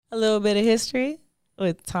A little bit of history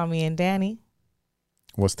with Tommy and Dani.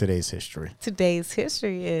 What's today's history? Today's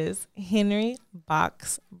history is Henry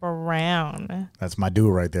Box Brown. That's my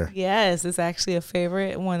dude right there. Yes, it's actually a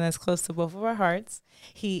favorite, one that's close to both of our hearts.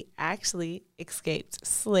 He actually escaped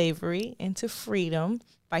slavery into freedom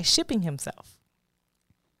by shipping himself.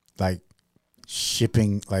 Like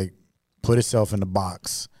shipping, like put himself in a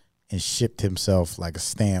box and shipped himself like a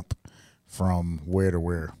stamp from where to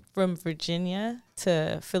where? From Virginia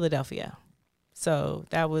to Philadelphia. So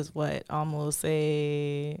that was what, almost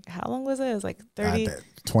how long was it? It was like 30.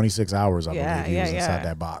 26 hours, I believe he was yeah. inside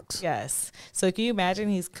that box. Yes. So can you imagine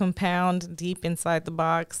he's compound deep inside the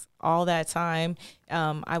box all that time?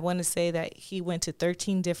 I want to say that he went to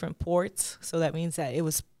 13 different ports. So that means that it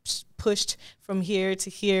was pushed from here to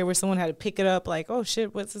here where someone had to pick it up like, oh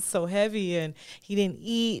shit, what's it so heavy? And he didn't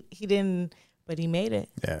eat. But he made it.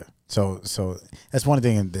 Yeah. So that's one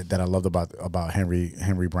thing that I loved about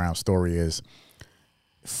Henry Brown's story is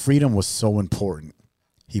freedom was so important.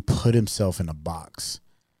 He put himself in a box.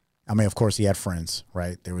 I mean, of course, he had friends,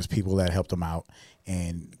 right? There was people that helped him out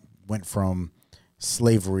and went from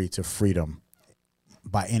slavery to freedom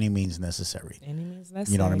by any means necessary. Any means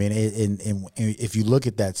necessary. You know what I mean? And if you look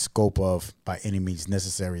at that scope of by any means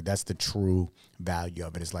necessary, that's the true value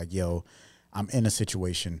of it. It's like, yo, I'm in a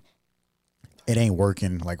situation. It ain't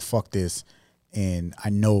working. Like, fuck this. And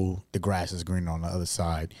I know the grass is green on the other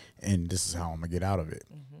side. And this is how I'm going to get out of it.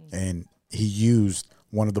 Mm-hmm. And he used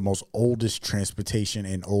one of the most oldest transportation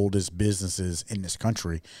and oldest businesses in this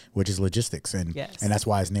country, which is logistics. And and that's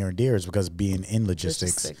why it's near and dear, is because being in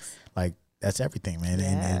logistics. Like, that's everything, man. Yeah.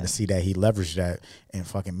 And to see that he leveraged that and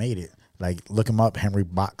fucking made it. Like, look him up, Henry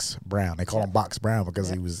Box Brown. They call him Box Brown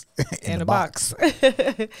because he was in a box.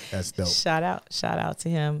 That's dope. Shout out to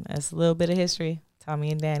him. That's a little bit of history.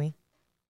 Tommy and Dani.